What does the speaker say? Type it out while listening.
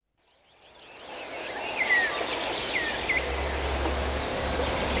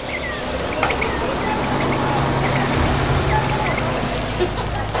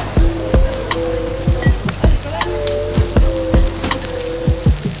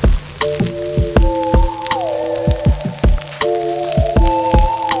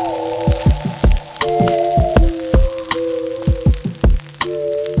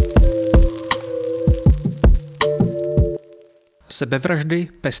Sebevraždy,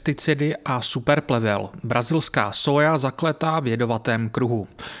 pesticidy a superplevel. Brazilská soja zakletá v jedovatém kruhu.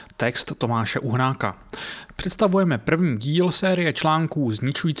 Text Tomáše Uhnáka. Představujeme první díl série článků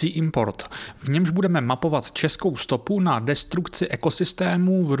Zničující import. V němž budeme mapovat českou stopu na destrukci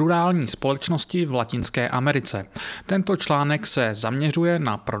ekosystémů v rurální společnosti v Latinské Americe. Tento článek se zaměřuje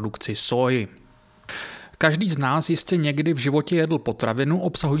na produkci soji. Každý z nás jistě někdy v životě jedl potravinu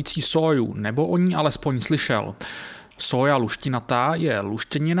obsahující soju, nebo o ní alespoň slyšel. Soja luštinatá je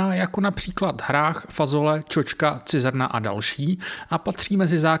luštěnina jako například hrách, fazole, čočka, cizrna a další a patří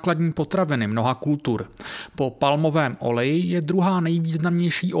mezi základní potraviny mnoha kultur. Po palmovém oleji je druhá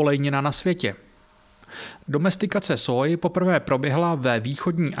nejvýznamnější olejnina na světě. Domestikace soji poprvé proběhla ve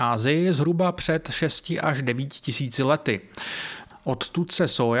východní Asii zhruba před 6 až 9 tisíci lety. Odtud se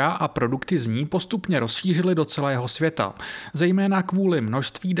soja a produkty z ní postupně rozšířily do celého světa, zejména kvůli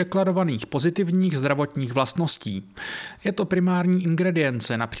množství deklarovaných pozitivních zdravotních vlastností. Je to primární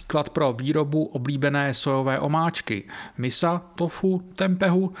ingredience například pro výrobu oblíbené sojové omáčky, misa, tofu,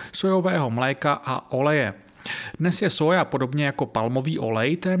 tempehu, sojového mléka a oleje. Dnes je soja podobně jako palmový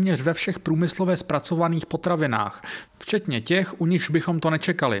olej téměř ve všech průmyslově zpracovaných potravinách, včetně těch, u nichž bychom to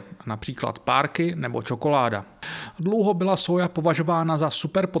nečekali, například párky nebo čokoláda. Dlouho byla soja považována za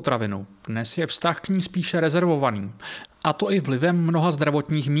superpotravinu, dnes je vztah k ní spíše rezervovaný. A to i vlivem mnoha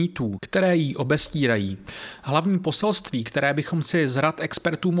zdravotních mýtů, které ji obestírají. Hlavní poselství, které bychom si z rad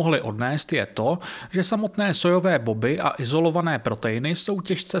expertů mohli odnést, je to, že samotné sojové boby a izolované proteiny jsou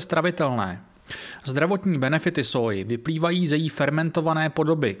těžce stravitelné. Zdravotní benefity soji vyplývají ze její fermentované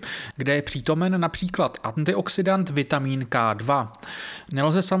podoby, kde je přítomen například antioxidant vitamin K2.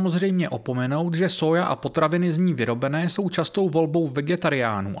 Nelze samozřejmě opomenout, že soja a potraviny z ní vyrobené jsou častou volbou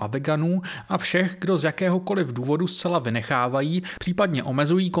vegetariánů a veganů a všech, kdo z jakéhokoliv důvodu zcela vynechávají, případně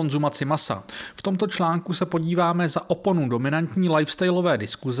omezují konzumaci masa. V tomto článku se podíváme za oponu dominantní lifestyleové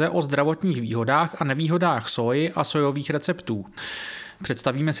diskuze o zdravotních výhodách a nevýhodách soji a sojových receptů.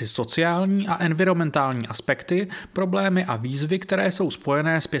 Představíme si sociální a environmentální aspekty, problémy a výzvy, které jsou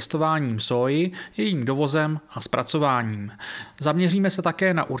spojené s pěstováním soji, jejím dovozem a zpracováním. Zaměříme se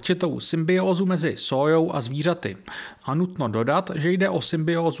také na určitou symbiózu mezi sojou a zvířaty. A nutno dodat, že jde o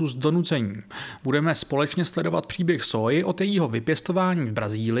symbiózu s donucením. Budeme společně sledovat příběh soji od jejího vypěstování v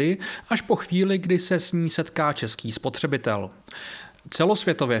Brazílii až po chvíli, kdy se s ní setká český spotřebitel.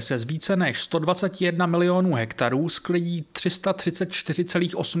 Celosvětově se z více než 121 milionů hektarů sklidí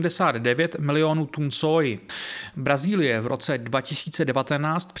 334,89 milionů tun soji. Brazílie v roce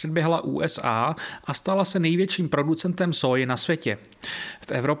 2019 předběhla USA a stala se největším producentem soji na světě.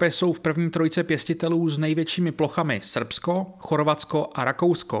 V Evropě jsou v první trojce pěstitelů s největšími plochami Srbsko, Chorvatsko a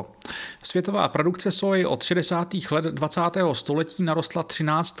Rakousko. Světová produkce soji od 60. let 20. století narostla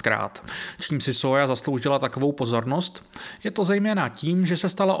 13krát. Čím si soja zasloužila takovou pozornost? Je to zejména tím, že se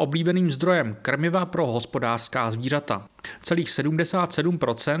stala oblíbeným zdrojem krmiva pro hospodářská zvířata. Celých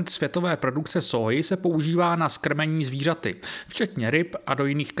 77% světové produkce soji se používá na zkrmení zvířaty, včetně ryb a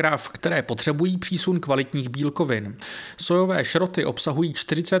dojných krav, které potřebují přísun kvalitních bílkovin. Sojové šroty obsahují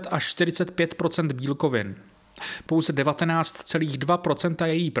 40 až 45% bílkovin. Pouze 19,2%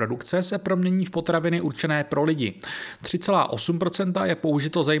 její produkce se promění v potraviny určené pro lidi. 3,8% je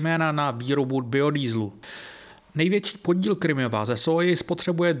použito zejména na výrobu biodýzlu. Největší podíl krmiva ze soji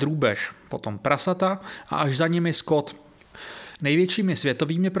spotřebuje drůbež, potom prasata a až za nimi skot. Největšími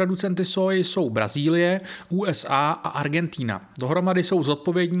světovými producenty soji jsou Brazílie, USA a Argentina. Dohromady jsou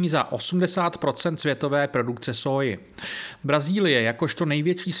zodpovědní za 80% světové produkce soji. Brazílie jakožto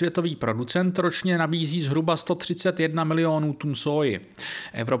největší světový producent ročně nabízí zhruba 131 milionů tun soji.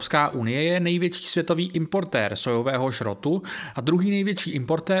 Evropská unie je největší světový importér sojového šrotu a druhý největší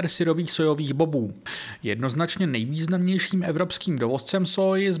importér syrových sojových bobů. Jednoznačně nejvýznamnějším evropským dovozcem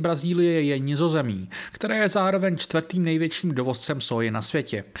soji z Brazílie je Nizozemí, které je zároveň čtvrtým největším dovozcem soji na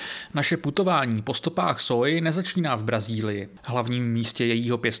světě. Naše putování po stopách soji nezačíná v Brazílii, hlavním místě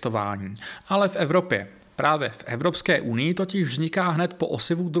jejího pěstování, ale v Evropě. Právě v Evropské unii totiž vzniká hned po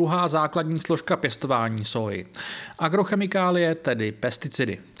osivu druhá základní složka pěstování soji. Agrochemikálie, tedy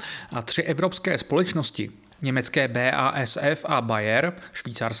pesticidy. A 3 evropské společnosti, německé BASF a Bayer,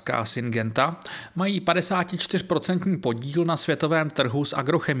 švýcarská Syngenta, mají 54% podíl na světovém trhu s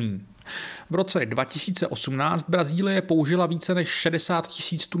agrochemií. V roce 2018 Brazílie použila více než 60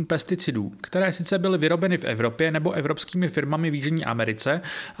 000 tun pesticidů, které sice byly vyrobeny v Evropě nebo evropskými firmami v Jižní Americe,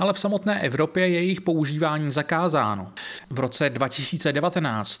 ale v samotné Evropě je jejich používání zakázáno. V roce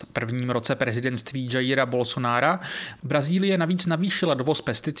 2019, prvním roce prezidentství Jaira Bolsonara, Brazílie navíc navýšila dovoz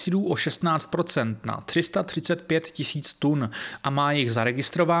pesticidů o 16% na 335 000 tun a má jich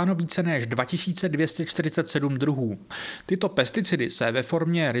zaregistrováno více než 2247 druhů. Tyto pesticidy se ve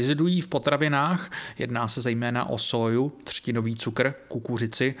formě reziduí v potravinách, jedná se zejména o soju, třtinový cukr,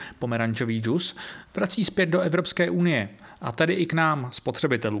 kukuřici, pomerančový džus, vrací zpět do Evropské unie, a tedy i k nám,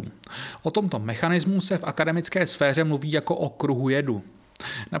 spotřebitelům. O tomto mechanismu se v akademické sféře mluví jako o kruhu jedu.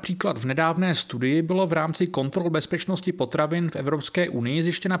 Například v nedávné studii bylo v rámci kontrol bezpečnosti potravin v Evropské unii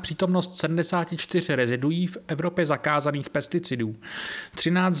zjištěna přítomnost 74 reziduí v Evropě zakázaných pesticidů.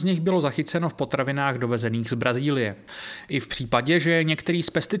 13 z nich bylo zachyceno v potravinách dovezených z Brazílie. I v případě, že je některý z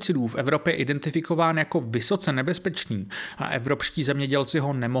pesticidů v Evropě identifikován jako vysoce nebezpečný a evropští zemědělci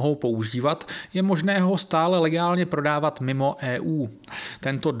ho nemohou používat, je možné ho stále legálně prodávat mimo EU.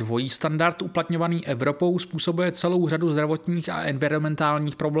 Tento dvojí standard uplatňovaný Evropou způsobuje celou řadu zdravotních a environmentálních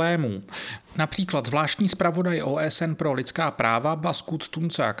problémů. Například zvláštní zpravodaj OSN pro lidská práva Baskut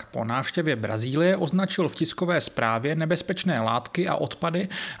Tuncak po návštěvě Brazílie označil v tiskové zprávě nebezpečné látky a odpady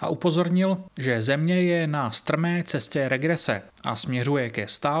a upozornil, že země je na strmé cestě regrese a směřuje ke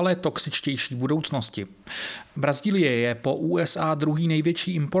stále toxičtější budoucnosti. Brazílie je po USA druhý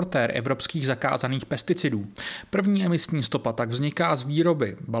největší importér evropských zakázaných pesticidů. První emisní stopa tak vzniká z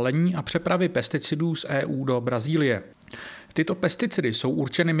výroby, balení a přepravy pesticidů z EU do Brazílie. Tyto pesticidy jsou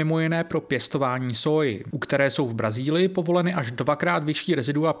určeny mimo jiné pro pěstování soji, u které jsou v Brazílii povoleny až 2x vyšší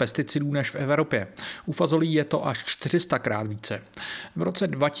rezidua pesticidů než v Evropě. U fazolí je to až 400krát více. V roce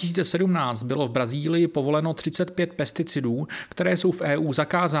 2017 bylo v Brazílii povoleno 35 pesticidů, které jsou v EU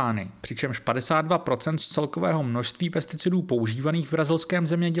zakázány, přičemž 52% z celkového množství pesticidů používaných v brazilském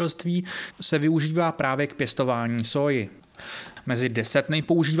zemědělství se využívá právě k pěstování soji. Mezi 10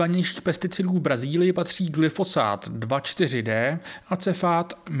 nejpoužívanějších pesticidů v Brazílii patří glyfosát 2,4-D,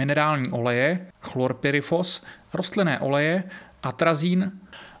 acefát, minerální oleje, chlorpyrifos, rostlinné oleje, atrazín,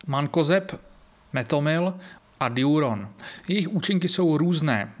 mankozeb, metomyl a diuron. Jejich účinky jsou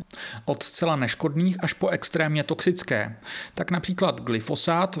různé, od zcela neškodných až po extrémně toxické. Tak například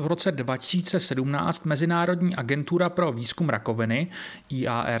glyfosát v roce 2017 Mezinárodní agentura pro výzkum rakoviny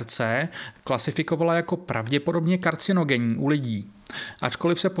IARC klasifikovala jako pravděpodobně karcinogenní u lidí.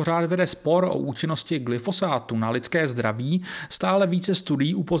 Ačkoliv se pořád vede spor o účinnosti glyfosátu na lidské zdraví, stále více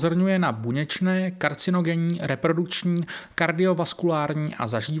studií upozorňuje na buněčné, karcinogenní, reprodukční, kardiovaskulární a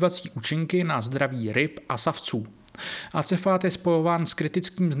zažívací účinky na zdraví ryb a savců. Acefát je spojován s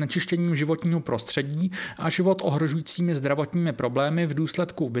kritickým znečištěním životního prostředí a život ohrožujícími zdravotními problémy v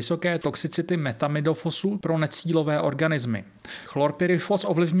důsledku vysoké toxicity metamidofosu pro necílové organismy. Chlorpyrifos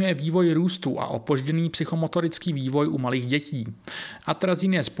ovlivňuje vývoj růstu a opožděný psychomotorický vývoj u malých dětí.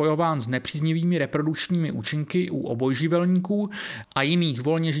 Atrazín je spojován s nepříznivými reprodukčními účinky u obojživelníků a jiných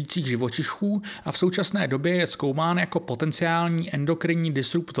volně žijících živočichů a v současné době je zkoumán jako potenciální endokrinní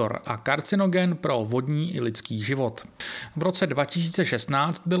disruptor a karcinogen pro vodní i lidský život. V roce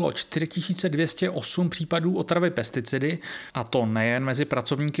 2016 bylo 4208 případů otravy pesticidy, a to nejen mezi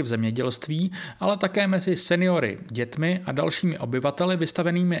pracovníky v zemědělství, ale také mezi seniory, dětmi a dalšími obyvateli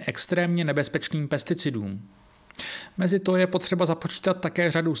vystavenými extrémně nebezpečným pesticidům. Mezi to je potřeba započítat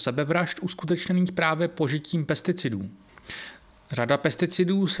také řadu sebevražd uskutečněných právě požitím pesticidů. Řada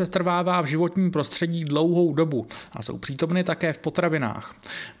pesticidů se trvává v životním prostředí dlouhou dobu a jsou přítomny také v potravinách.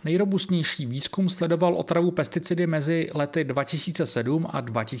 Nejrobustnější výzkum sledoval otravu pesticidy mezi lety 2007 a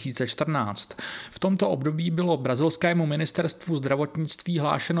 2014. V tomto období bylo brazilskému ministerstvu zdravotnictví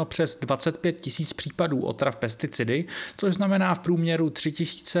hlášeno přes 25 000 případů otrav pesticidy, což znamená v průměru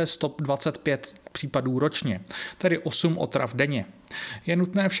 3125 případů ročně, tedy 8 otrav denně. Je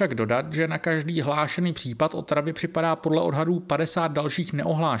nutné však dodat, že na každý hlášený případ otravy připadá podle odhadů 50 dalších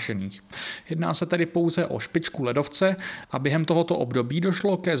neohlášených. Jedná se tedy pouze o špičku ledovce a během tohoto období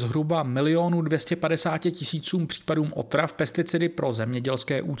došlo ke zhruba 1 250 000 případům otrav pesticidy pro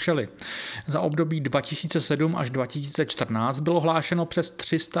zemědělské účely. Za období 2007 až 2014 bylo hlášeno přes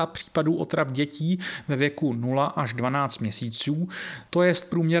 300 případů otrav dětí ve věku 0 až 12 měsíců, to jest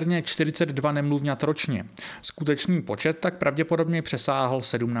průměrně 42 nemluvňat ročně. Skutečný počet tak pravděpodobně přesáhl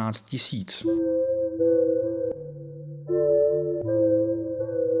 17 000.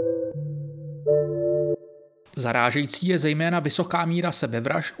 Zarážející je zejména vysoká míra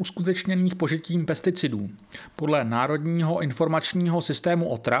sebevražd uskutečněných požitím pesticidů. Podle Národního informačního systému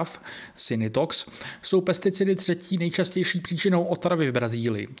otrav Synitox jsou pesticidy třetí nejčastější příčinou otravy v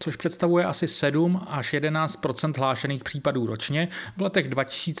Brazílii, což představuje asi 7 až 11 % hlášených případů ročně v letech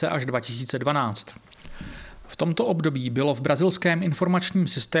 2000 až 2012. V tomto období bylo v brazilském informačním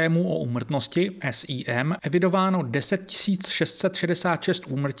systému o úmrtnosti SIM evidováno 10 666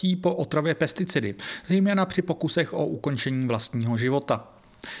 úmrtí po otravě pesticidy, zejména při pokusech o ukončení vlastního života.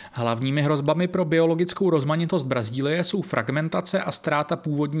 Hlavními hrozbami pro biologickou rozmanitost Brazílie jsou fragmentace a ztráta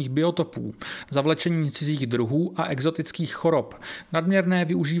původních biotopů, zavlečení cizích druhů a exotických chorob, nadměrné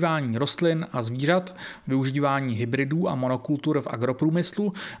využívání rostlin a zvířat, využívání hybridů a monokultur v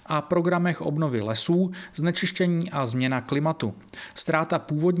agroprůmyslu a programech obnovy lesů, znečištění a změna klimatu. Ztráta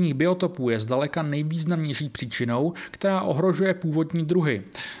původních biotopů je zdaleka nejvýznamnější příčinou, která ohrožuje původní druhy.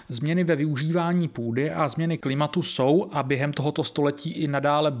 Změny ve využívání půdy a změny klimatu jsou a během tohoto století i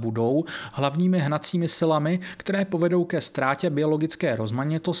nadále budou hlavními hnacími silami, které povedou ke ztrátě biologické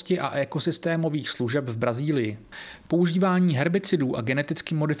rozmanitosti a ekosystémových služeb v Brazílii. Používání herbicidů a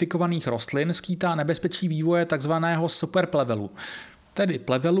geneticky modifikovaných rostlin skýtá nebezpečí vývoje tzv. Superplevelu, tedy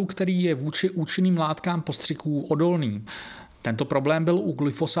plevelu, který je vůči účinným látkám postřiků odolný. Tento problém byl u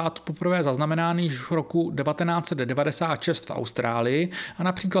glyfosátu poprvé zaznamenán již v roku 1996 v Austrálii a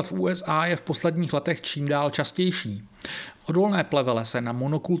například v USA je v posledních letech čím dál častější. Odolné plevele se na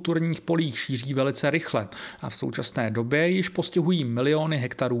monokulturních polích šíří velice rychle a v současné době již postihují miliony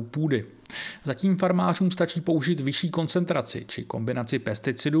hektarů půdy. Zatím farmářům stačí použít vyšší koncentraci či kombinaci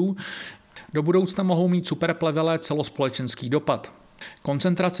pesticidů. Do budoucna mohou mít superplevele celospolečenský dopad.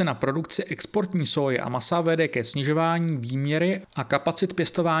 Koncentrace na produkci exportní soji a masa vede ke snižování výměry a kapacit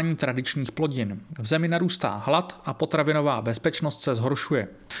pěstování tradičních plodin. V zemi narůstá hlad a potravinová bezpečnost se zhoršuje.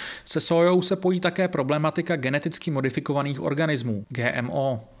 Se sojou se pojí také problematika geneticky modifikovaných organismů,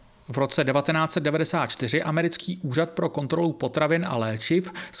 GMO. V roce 1994 americký úřad pro kontrolu potravin a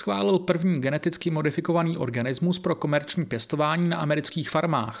léčiv schválil první geneticky modifikovaný organismus pro komerční pěstování na amerických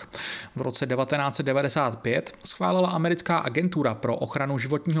farmách. V roce 1995 schválila americká agentura pro ochranu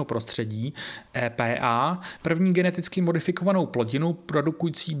životního prostředí EPA první geneticky modifikovanou plodinu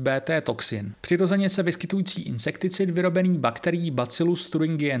produkující BT-toxin, přirozeně se vyskytující insekticid vyrobený bakterií Bacillus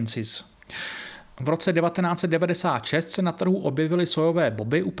thuringiensis. V roce 1996 se na trhu objevily sojové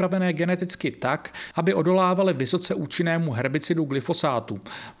boby upravené geneticky tak, aby odolávaly vysoce účinnému herbicidu glyfosátu,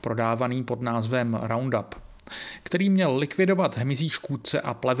 prodávaný pod názvem Roundup, který měl likvidovat hmyzí škůdce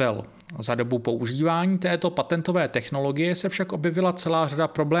a plevel. Za dobu používání této patentové technologie se však objevila celá řada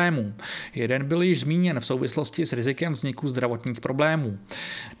problémů. Jeden byl již zmíněn v souvislosti s rizikem vzniku zdravotních problémů.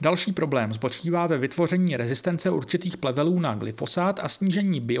 Další problém spočívá ve vytvoření rezistence určitých plevelů na glyfosát a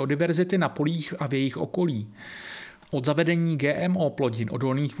snížení biodiverzity na polích a v jejich okolí. Od zavedení GMO plodin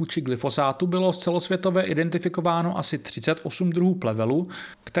odolných vůči glyfosátu bylo celosvětově identifikováno asi 38 druhů plevelů,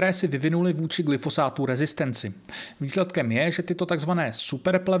 které si vyvinuly vůči glyfosátu rezistenci. Výsledkem je, že tyto tzv.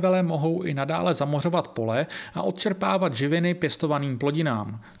 Superplevele mohou i nadále zamořovat pole a odčerpávat živiny pěstovaným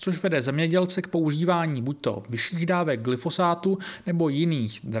plodinám, což vede zemědělce k používání buďto vyšších dávek glyfosátu nebo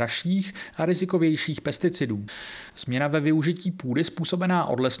jiných, dražších a rizikovějších pesticidů. Změna ve využití půdy způsobená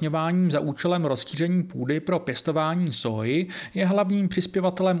odlesňováním za účelem rozšíření půdy pro pěstování soji je hlavním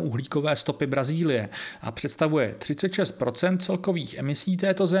přispěvatelem uhlíkové stopy Brazílie a představuje 36% celkových emisí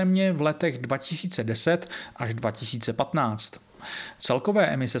této země v letech 2010 až 2015. Celkové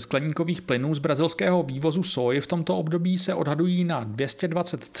emise skleníkových plynů z brazilského vývozu soji v tomto období se odhadují na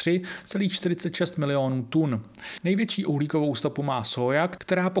 223,46 milionů tun. Největší uhlíkovou stopu má soja,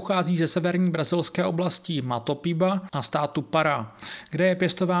 která pochází ze severní brazilské oblasti Mato Piba a státu Pará, kde je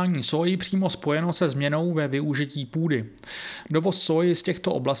pěstování soji přímo spojeno se změnou ve využití půdy. Dovoz soji z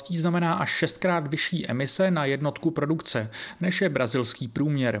těchto oblastí znamená až 6krát vyšší emise na jednotku produkce, než je brazilský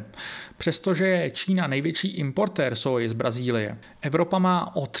průměr. Přestože je Čína největší importér soji z Brazílie, Evropa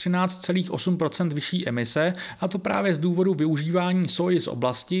má o 13,8% vyšší emise, a to právě z důvodu využívání soji z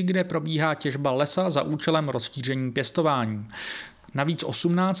oblasti, kde probíhá těžba lesa za účelem rozšíření pěstování. Navíc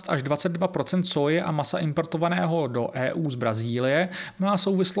 18 až 22% soje a masa importovaného do EU z Brazílie má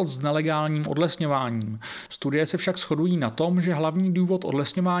souvislost s nelegálním odlesňováním. Studie se však shodují na tom, že hlavní důvod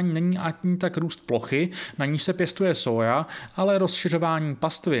odlesňování není ani tak růst plochy, na níž se pěstuje soja, ale rozšiřování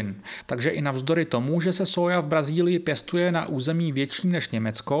pastvin. Takže i navzdory tomu, že se soja v Brazílii pěstuje na území větším než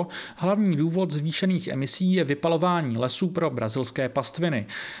Německo, hlavní důvod zvýšených emisí je vypalování lesů pro brazilské pastviny,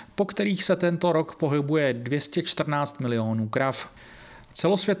 po kterých se tento rok pohybuje 214 milionů krav.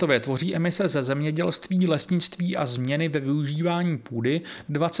 Celosvětově tvoří emise ze zemědělství, lesnictví a změny ve využívání půdy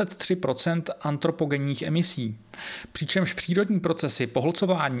 23% antropogenních emisí. Přičemž přírodní procesy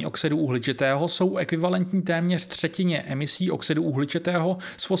pohlcování oxidu uhličitého jsou ekvivalentní téměř třetině emisí oxidu uhličitého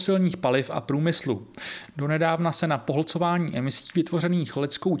z fosilních paliv a průmyslu. Donedávna se na pohlcování emisí vytvořených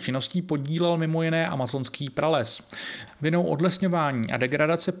lidskou činností podílel mimo jiné amazonský prales. Vinou odlesňování a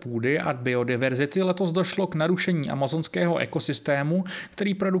degradace půdy a biodiverzity letos došlo k narušení amazonského ekosystému,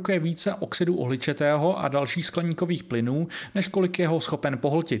 který produkuje více oxidu uhličitého a dalších skleníkových plynů, než kolik je ho schopen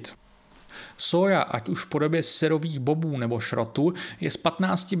pohltit. Soja, ať už v podobě syrových bobů nebo šrotu, je z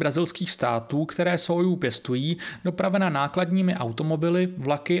 15 brazilských států, které soju pěstují, dopravena nákladními automobily,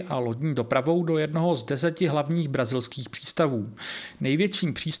 vlaky a lodní dopravou do jednoho z 10 hlavních brazilských přístavů.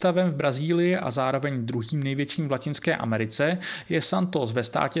 Největším přístavem v Brazílii a zároveň druhým největším v Latinské Americe je Santos ve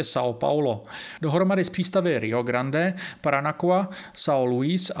státě São Paulo. Dohromady s přístavy Rio Grande, Paranacoa, São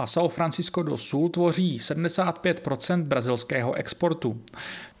Luís a São Francisco do Sul tvoří 75% brazilského exportu.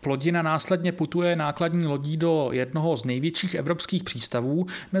 Plodina následně putuje nákladní lodí do jednoho z největších evropských přístavů,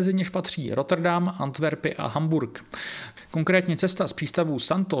 mezi něž patří Rotterdam, Antwerpy a Hamburg. Konkrétně cesta z přístavu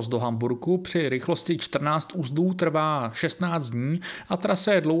Santos do Hamburgu při rychlosti 14 uzdů trvá 16 dní a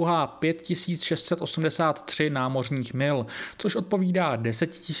trasa je dlouhá 5683 námořních mil, což odpovídá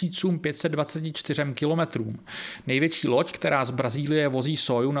 10 524 kilometrům. Největší loď, která z Brazílie vozí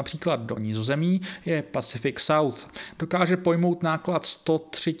soju například do Nizozemí, je Pacific South. Dokáže pojmout náklad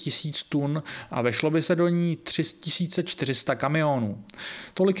 103 000 tun a vešlo by se do ní 3400 kamionů.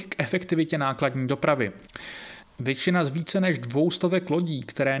 Tolik k efektivitě nákladní dopravy. Většina z více než 200 lodí,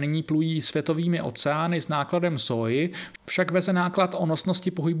 které nyní plují světovými oceány s nákladem sóji, však veze náklad o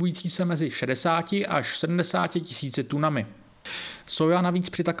nosnosti pohybující se mezi 60 až 70 tisíci tunami. Soja navíc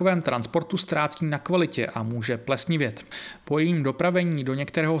při takovém transportu ztrácí na kvalitě a může plesnivět. Po jejím dopravení do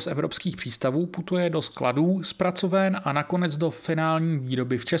některého z evropských přístavů putuje do skladů, zpracoven a nakonec do finální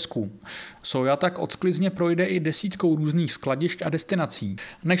výroby v Česku. Soja tak odsklizně projde i desítkou různých skladišť a destinací,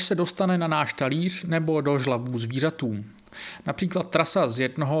 než se dostane na náš talíř nebo do žlabů zvířatů. Například trasa z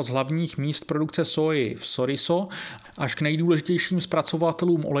jednoho z hlavních míst produkce soji v Sorriso až k nejdůležitějším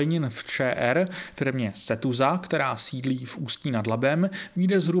zpracovatelům olejnin v ČR, firmě Setuza, která sídlí v Ústí nad Labem,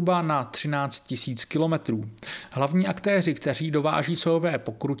 vyjde zhruba na 13 000 kilometrů. Hlavní aktéři, kteří dováží sojové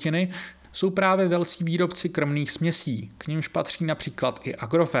pokrutiny, jsou právě velcí výrobci krmných směsí, k nimž patří například i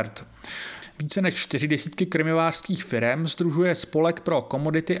Agrofert. Více než 40 krmivářských firem sdružuje Spolek pro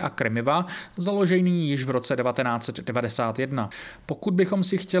komodity a krmiva, založený již v roce 1991. Pokud bychom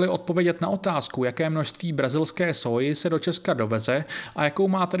si chtěli odpovědět na otázku, jaké množství brazilské soji se do Česka doveze a jakou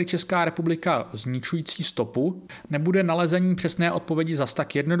má tedy Česká republika zničující stopu, nebude nalezení přesné odpovědi zas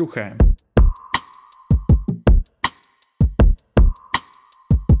tak jednoduché.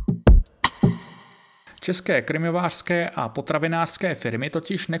 České krmivářské a potravinářské firmy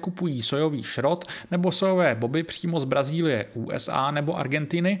totiž nekupují sojový šrot nebo sojové boby přímo z Brazílie, USA nebo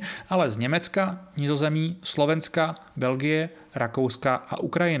Argentiny, ale z Německa, Nizozemí, Slovenska, Belgie, Rakouska a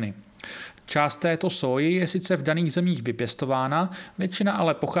Ukrajiny. Část této soji je sice v daných zemích vypěstována, většina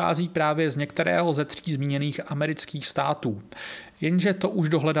ale pochází právě z některého ze 3 zmíněných amerických států. Jenže to už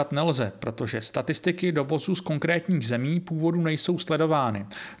dohledat nelze, protože statistiky dovozu z konkrétních zemí původu nejsou sledovány.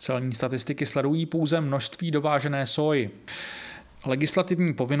 Celní statistiky sledují pouze množství dovážené soji.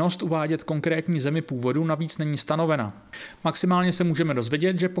 Legislativní povinnost uvádět konkrétní zemi původu navíc není stanovena. Maximálně se můžeme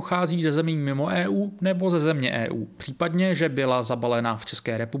dozvědět, že pochází ze zemí mimo EU nebo ze země EU, případně, že byla zabalena v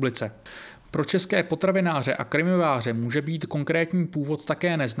České republice. Pro české potravináře a krmiváře může být konkrétní původ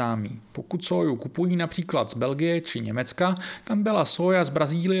také neznámý. Pokud soju kupují například z Belgie či Německa, tam byla soja z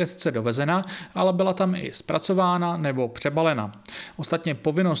Brazílie sice dovezena, ale byla tam i zpracována nebo přebalena. Ostatně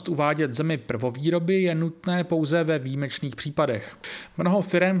povinnost uvádět zemi prvovýroby je nutné pouze ve výjimečných případech. Mnoho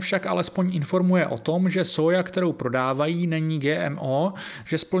firem však alespoň informuje o tom, že soja, kterou prodávají, není GMO,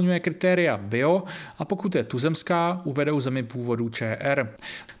 že splňuje kritéria bio a pokud je tuzemská, uvedou zemi původu ČR.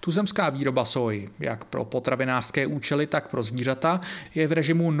 Tuzemská výroba soji, jak pro potravinářské účely, tak pro zvířata, je v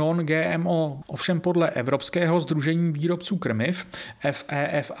režimu non-GMO. Ovšem podle Evropského sdružení výrobců krmiv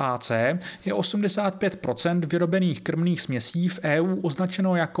FEFAC je 85% vyrobených krmných směsí v EU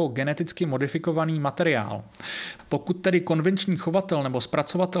označeno jako geneticky modifikovaný materiál. Pokud tedy konvenční chovatel nebo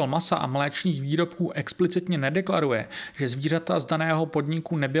zpracovatel masa a mléčných výrobků explicitně nedeklaruje, že zvířata z daného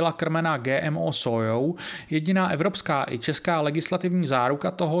podniku nebyla krmena GMO sojou, jediná evropská i česká legislativní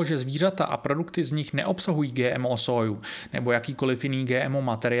záruka toho, že zvířata a produkty z nich neobsahují GMO soju nebo jakýkoliv jiný GMO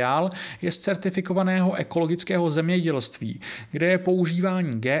materiál, je z certifikovaného ekologického zemědělství, kde je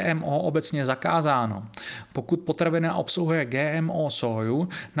používání GMO obecně zakázáno. Pokud potravina obsahuje GMO soju,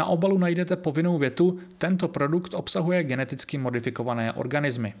 na obalu najdete povinnou větu: tento produkt obsahuje geneticky modifikované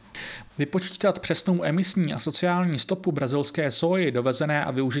organismy. Vypočítat přesnou emisní a sociální stopu brazilské soji dovezené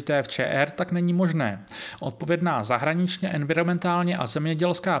a využité v ČR tak není možné. Odpovědná zahraničně, environmentálně a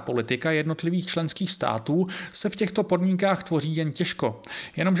zemědělská politika jednotlivých členských států se v těchto podmínkách tvoří jen těžko.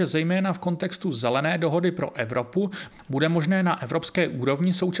 Jenomže zejména v kontextu zelené dohody pro Evropu bude možné na evropské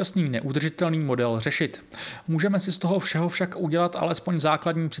úrovni současný neudržitelný model řešit. Můžeme si z toho všeho však udělat alespoň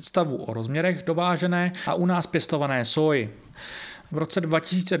základní představu o rozměrech dovážené a u nás pěstované soji. V roce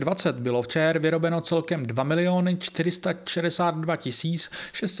 2020 bylo v ČR vyrobeno celkem 2 462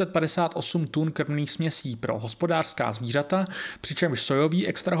 658 tun krmných směsí pro hospodářská zvířata, přičemž sojový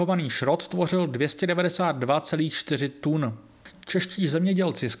extrahovaný šrot tvořil 292,4 tun. Čeští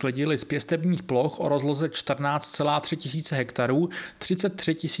zemědělci sklidili z pěstebních ploch o rozloze 14,3 tisíce hektarů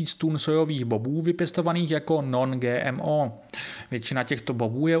 33 tisíc tun sojových bobů vypěstovaných jako non-GMO. Většina těchto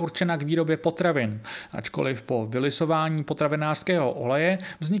bobů je určena k výrobě potravin, ačkoliv po vylisování potravinářského oleje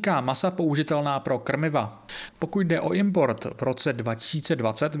vzniká masa použitelná pro krmiva. Pokud jde o import, v roce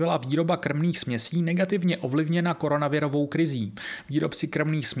 2020 byla výroba krmných směsí negativně ovlivněna koronavirovou krizí. Výrobci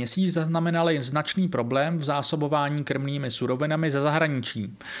krmných směsí zaznamenali značný problém v zásobování krmnými surovinami ze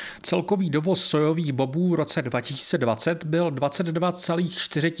zahraničí. Celkový dovoz sojových bobů v roce 2020 byl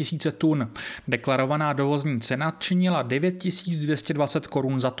 22,4 tisíce tun. Deklarovaná dovozní cena činila 9 220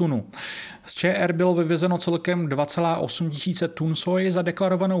 korun za tunu. Z ČR bylo vyvezeno celkem 2,8 tisíce tun soji za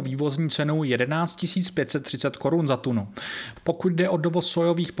deklarovanou vývozní cenu 11 530 korun za tunu. Pokud jde o dovoz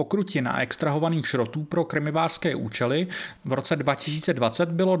sojových pokrutin a extrahovaných šrotů pro krmivářské účely, v roce 2020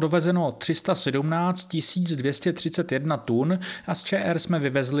 bylo dovezeno 317 231 tun a z ČR jsme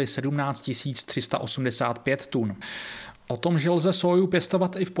vyvezli 17 385 tun. O tom, že lze soju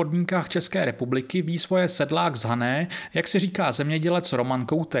pěstovat i v podmínkách České republiky, ví svoje sedlák z Hané, jak si říká zemědělec Roman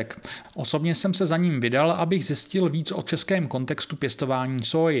Koutek. Osobně jsem se za ním vydal, abych zjistil víc o českém kontextu pěstování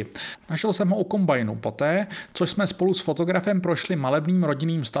soji. Našel jsem ho u kombajnu poté, co jsme spolu s fotografem prošli malebným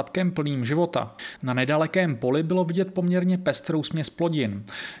rodinným statkem plným života. Na nedalekém poli bylo vidět poměrně pestrou směs plodin.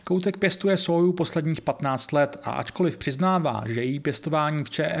 Koutek pěstuje soju posledních 15 let a ačkoliv přiznává, že její pěstování v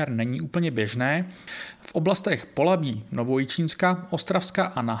ČR není úplně běžné, v oblastech Polabí, Novojičínska, Ostravska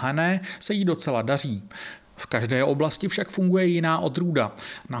a na Hané se jí docela daří. V každé oblasti však funguje jiná odrůda.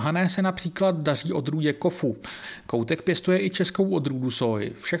 Na Hané se například daří odrůdě Kofu. Koutek pěstuje i českou odrůdu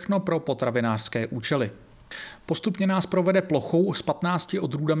soji, všechno pro potravinářské účely. Postupně nás provede plochou s 15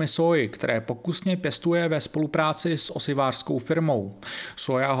 odrůdami soji, které pokusně pěstuje ve spolupráci s osivářskou firmou.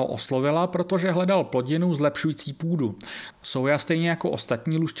 Soja ho oslovila, protože hledal plodinu zlepšující půdu. Soja stejně jako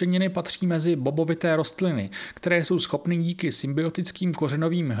ostatní luštěniny patří mezi bobovité rostliny, které jsou schopny díky symbiotickým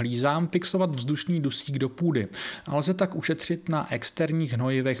kořenovým hlízám fixovat vzdušný dusík do půdy a lze tak ušetřit na externích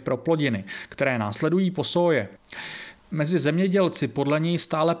hnojivech pro plodiny, které následují po soje. Mezi zemědělci podle něj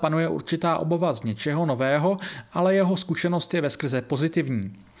stále panuje určitá obava z něčeho nového, ale jeho zkušenost je veskrze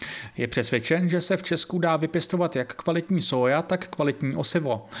pozitivní. Je přesvědčen, že se v Česku dá vypěstovat jak kvalitní soja, tak kvalitní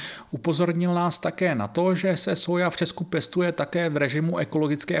osivo. Upozornil nás také na to, že se soja v Česku pěstuje také v režimu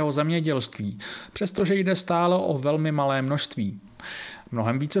ekologického zemědělství, přestože jde stále o velmi malé množství.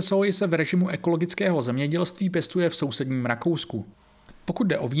 Mnohem více soji se v režimu ekologického zemědělství pěstuje v sousedním Rakousku. Pokud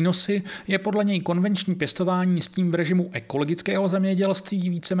jde o výnosy, je podle něj konvenční pěstování s tím v režimu ekologického zemědělství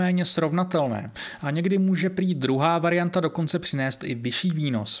víceméně srovnatelné a někdy může prý druhá varianta dokonce přinést i vyšší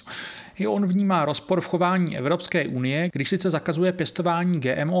výnos. I on vnímá rozpor v chování Evropské unie, když sice zakazuje pěstování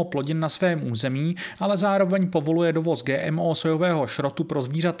GMO plodin na svém území, ale zároveň povoluje dovoz GMO sojového šrotu pro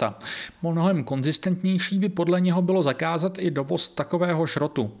zvířata. Mnohem konzistentnější by podle něho bylo zakázat i dovoz takového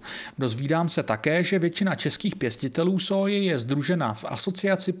šrotu. Dozvídám se také, že většina českých pěstitelů soji je sdružena v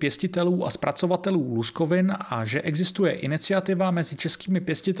Asociaci pěstitelů a zpracovatelů luskovin a že existuje iniciativa mezi českými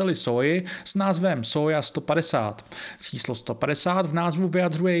pěstiteli soji s názvem Soja 150. Číslo 150 v názvu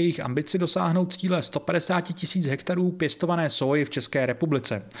vyjadřuje jejich ambici dosáhnout cíle 150 000 hektarů pěstované soji v České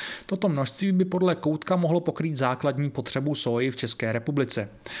republice. Toto množství by podle Koutka mohlo pokrýt základní potřebu soji v České republice.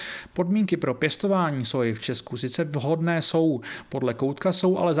 Podmínky pro pěstování soji v Česku sice vhodné jsou, podle Koutka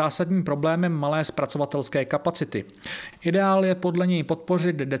jsou ale zásadním problémem malé zpracovatelské kapacity. Ideál je podle něj něj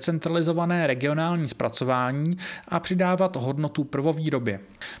podpořit decentralizované regionální zpracování a přidávat hodnotu prvovýrobě.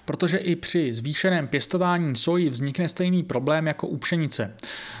 Protože i při zvýšeném pěstování soji vznikne stejný problém jako u pšenice.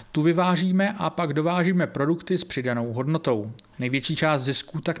 Tu vyvážíme a pak dovážíme produkty s přidanou hodnotou. Největší část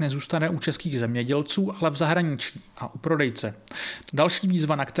zisků tak nezůstane u českých zemědělců, ale v zahraničí a u prodejce. Další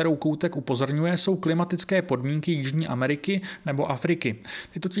výzva, na kterou Koutek upozorňuje, jsou klimatické podmínky Jižní Ameriky nebo Afriky.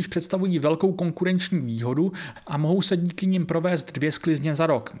 Ty totiž představují velkou konkurenční výhodu a mohou se díky nim provést 2 sklizně za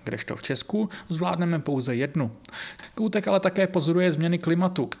rok, kdežto v Česku zvládneme pouze 1. Koutek ale také pozoruje změny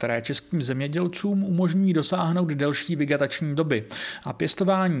klimatu, které českým zemědělcům umožňují dosáhnout delší vegetační doby a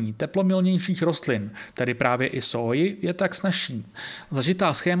pěstování teplomilnějších rostlin, tedy právě i sóji, je tak snazší.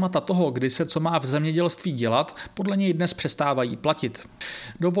 Zažitá schémata toho, kdy se co má v zemědělství dělat, podle něj dnes přestávají platit.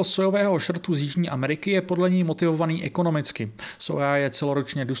 Dovoz sojového šrotu z Jižní Ameriky je podle něj motivovaný ekonomicky. Soja je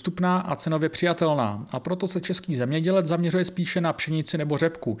celoročně dostupná a cenově přijatelná a proto se český zemědělec zaměřuje spíše na pšenici nebo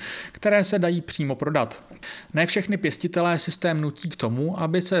řepku, které se dají přímo prodat. Ne všechny pěstitelé systém nutí k tomu,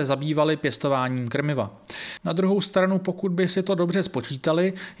 aby se zabývali pěstováním krmiva. Na druhou stranu, pokud by si to dobře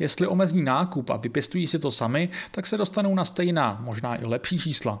spočítali, jestli omezí nákup a vypěstují si to sami, tak se dostanou na stejná, možná i lepší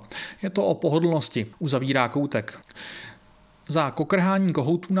čísla. Je to o pohodlnosti, uzavírá Koutek. Za kokrhání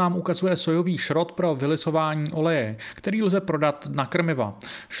kohoutů nám ukazuje sojový šrot pro vylisování oleje, který lze prodat na krmiva.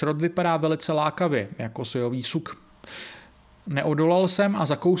 Šrot vypadá velice lákavě, jako sojový suk. Neodolal jsem a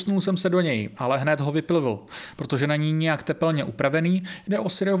zakousnul jsem se do něj, ale hned ho vyplivl, protože není nijak tepelně upravený, jde o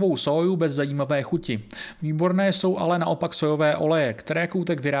syrovou soju bez zajímavé chuti. Výborné jsou ale naopak sojové oleje, které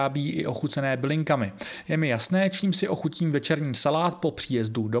Koutek vyrábí i ochucené bylinkami. Je mi jasné, čím si ochutím večerní salát po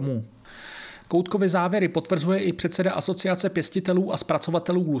příjezdu domů. Koutkovy závěry potvrzuje i předseda Asociace pěstitelů a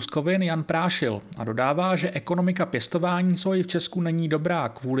zpracovatelů luskovin Jan Prášil a dodává, že ekonomika pěstování soji v Česku není dobrá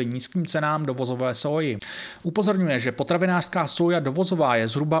kvůli nízkým cenám dovozové soji. Upozorňuje, že potravinářská soja dovozová je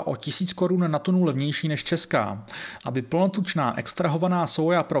zhruba o 1000 korun na tunu levnější než česká. Aby plnotučná extrahovaná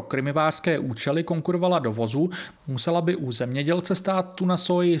soja pro krmivářské účely konkurovala dovozu, musela by u zemědělce stát tuna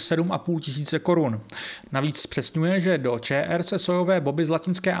soji 7500 korun. Navíc zpřesňuje, že do ČR se sojové boby z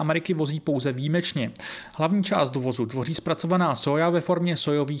Latinské Ameriky vozí pouze výjimečně. Hlavní část dovozu tvoří zpracovaná soja ve formě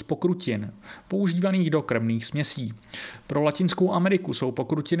sojových pokrutin, používaných do krmných směsí. Pro Latinskou Ameriku jsou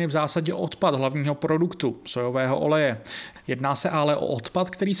pokrutiny v zásadě odpad hlavního produktu, sojového oleje. Jedná se ale o odpad,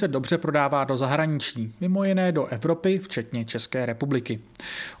 který se dobře prodává do zahraničí, mimo jiné do Evropy, včetně České republiky.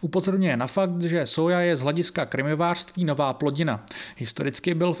 Upozorňuje na fakt, že soja je z hlediska krmivářství nová plodina.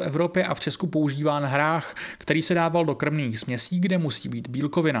 Historicky byl v Evropě a v Česku používán hrách, který se dával do krmných směsí, kde musí být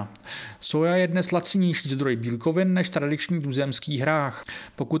bílkovina. Soja je dnes lacinější zdroj bílkovin než tradiční tuzemský hrách.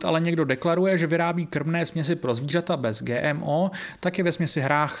 Pokud ale někdo deklaruje, že vyrábí krmné směsi pro zvířata bez GMO, tak je ve směsi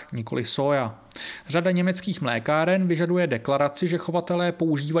hrách, nikoli soja. Řada německých mlékáren vyžaduje deklaraci, že chovatelé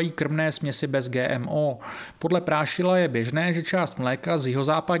používají krmné směsi bez GMO. Podle Prášila je běžné, že část mléka z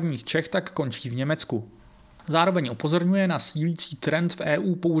jihozápadních Čech tak končí v Německu. Zároveň upozorňuje na sílící trend v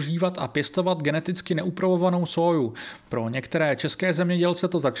EU používat a pěstovat geneticky neupravovanou soju. Pro některé české zemědělce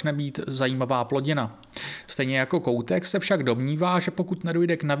to začne být zajímavá plodina. Stejně jako Koutek se však domnívá, že pokud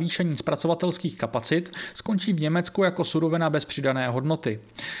nedojde k navýšení zpracovatelských kapacit, skončí v Německu jako surovina bez přidané hodnoty.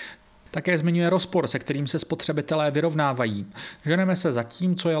 Také zmiňuje rozpor, se kterým se spotřebitelé vyrovnávají. Ženeme se za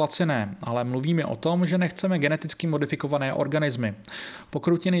tím, co je laciné, ale mluvíme o tom, že nechceme geneticky modifikované organismy.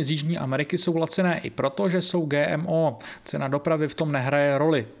 Pokrutiny z Jižní Ameriky jsou laciné i proto, že jsou GMO. Cena dopravy v tom nehraje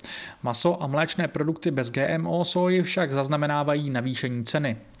roli. Maso a mléčné produkty bez GMO soji však zaznamenávají navýšení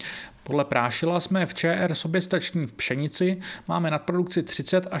ceny. Podle Prášila jsme v ČR soběstační v pšenici, máme nadprodukci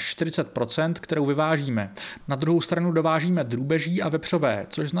 30 až 40%, kterou vyvážíme. Na druhou stranu dovážíme drůbeží a vepřové,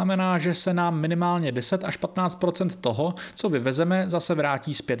 což znamená, že se nám minimálně 10 až 15% toho, co vyvezeme, zase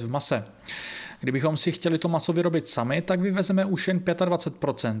vrátí zpět v mase. Kdybychom si chtěli to maso vyrobit sami, tak vyvezeme už jen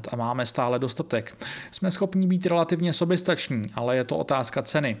 25% a máme stále dostatek. Jsme schopni být relativně soběstační, ale je to otázka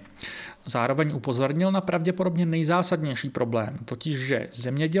ceny. Zároveň upozornil na pravděpodobně nejzásadnější problém, totiž že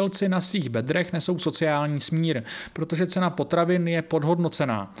zemědělci na svých bedrech nesou sociální smír, protože cena potravin je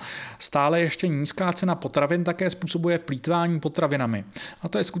podhodnocená. Stále ještě nízká cena potravin také způsobuje plýtvání potravinami. A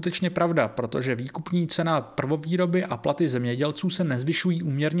to je skutečně pravda, protože výkupní cena prvovýroby a platy zemědělců se nezvyšují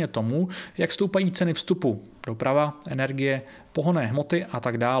úměrně tomu, jak stoupají ceny vstupu, doprava, energie, pohonné hmoty a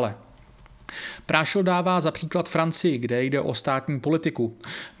tak dále. Prášil dává za příklad Francii, kde jde o státní politiku.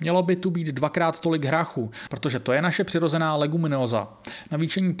 Mělo by tu být 2x tolik hrachu, protože to je naše přirozená leguminóza.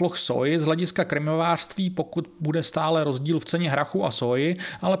 Navýšení ploch soji z hlediska krmivářství, pokud bude stále rozdíl v ceně hrachu a soji,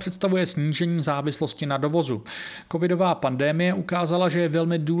 ale představuje snížení závislosti na dovozu. Covidová pandemie ukázala, že je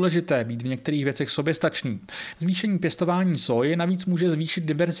velmi důležité být v některých věcech soběstačný. Zvýšení pěstování soji navíc může zvýšit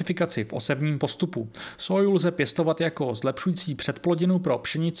diversifikaci v osevním postupu. Soju lze pěstovat jako zlepšující předplodinu pro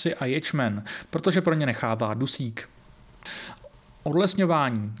pšenici a ječmen, protože pro ně nechává dusík.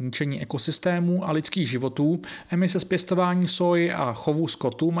 Odlesňování, ničení ekosystémů a lidských životů, emise z pěstování soji a chovu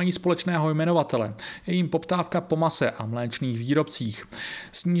skotu mají společného jmenovatele. Je jim poptávka po mase a mléčných výrobcích.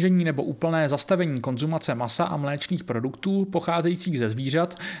 Snížení nebo úplné zastavení konzumace masa a mléčných produktů pocházejících ze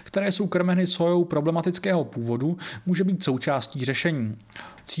zvířat, které jsou krmeny sojou problematického původu, může být součástí řešení.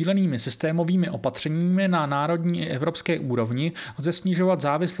 Cílenými systémovými opatřeními na národní i evropské úrovni lze snižovat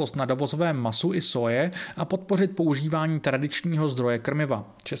závislost na dovozovém masu i soje a podpořit používání tradičního zdroje krmiva,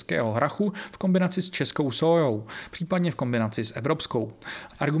 českého hrachu v kombinaci s českou sojou, případně v kombinaci s evropskou.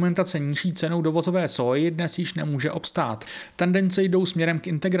 Argumentace nižší cenou dovozové soji dnes již nemůže obstát. Tendence jdou směrem k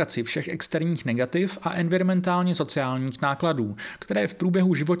integraci všech externích negativ a environmentálně sociálních nákladů, které v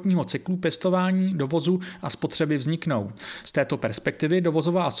průběhu životního cyklu pěstování, dovozu a spotřeby vzniknou. Z této perspektivy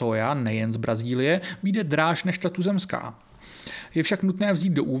dovozová soja, nejen z Brazílie, vyjde dráž než ta tuzemská. Je však nutné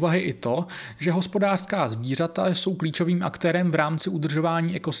vzít do úvahy i to, že hospodářská zvířata jsou klíčovým aktérem v rámci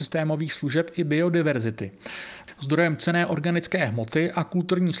udržování ekosystémových služeb i biodiverzity. Zdrojem cenné organické hmoty a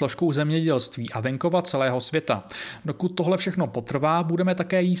kulturní složkou zemědělství a venkova celého světa. Dokud tohle všechno potrvá, budeme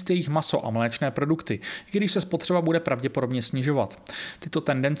také jíst jejich maso a mléčné produkty, i když se spotřeba bude pravděpodobně snižovat. Tyto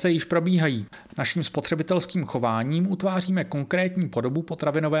tendence již probíhají. Naším spotřebitelským chováním utváříme konkrétní podobu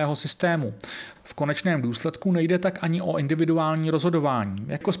potravinového systému. V konečném důsledku nejde tak ani o individuální rozhodování,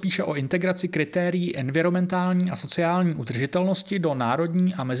 jako spíše o integraci kritérií environmentální a sociální udržitelnosti do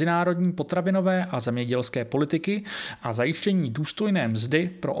národní a mezinárodní potravinové a zemědělské politiky a zajištění důstojné mzdy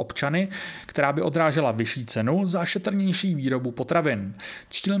pro občany, která by odrážela vyšší cenu za šetrnější výrobu potravin.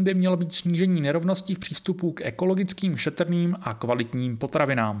 Cílem by mělo být snížení nerovností v přístupu k ekologickým, šetrným a kvalitním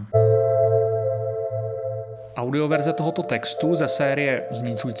potravinám. Audioverze tohoto textu ze série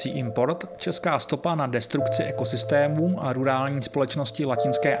Zničující import, česká stopa na destrukci ekosystémů a rurální společnosti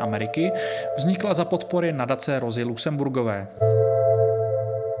Latinské Ameriky vznikla za podpory nadace Rozy Luxemburgové.